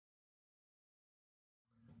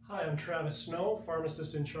Hi, I'm Travis Snow,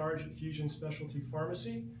 pharmacist in charge at Fusion Specialty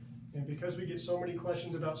Pharmacy. And because we get so many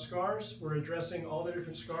questions about scars, we're addressing all the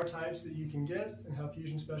different scar types that you can get and how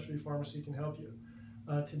Fusion Specialty Pharmacy can help you.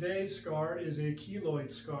 Today's scar is a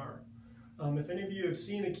keloid scar. If any of you have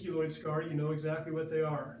seen a keloid scar, you know exactly what they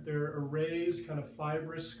are. They're a raised, kind of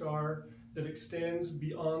fibrous scar that extends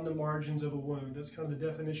beyond the margins of a wound. That's kind of the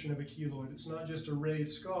definition of a keloid. It's not just a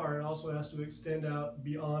raised scar, it also has to extend out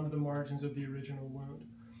beyond the margins of the original wound.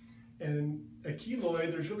 And a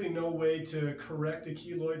keloid, there's really no way to correct a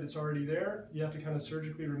keloid that's already there. You have to kind of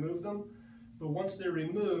surgically remove them. But once they're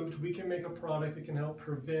removed, we can make a product that can help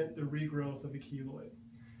prevent the regrowth of a keloid.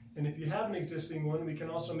 And if you have an existing one, we can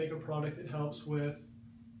also make a product that helps with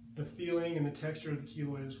the feeling and the texture of the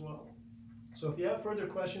keloid as well. So if you have further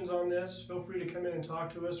questions on this, feel free to come in and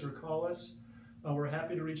talk to us or call us. We're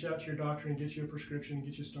happy to reach out to your doctor and get you a prescription and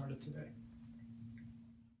get you started today.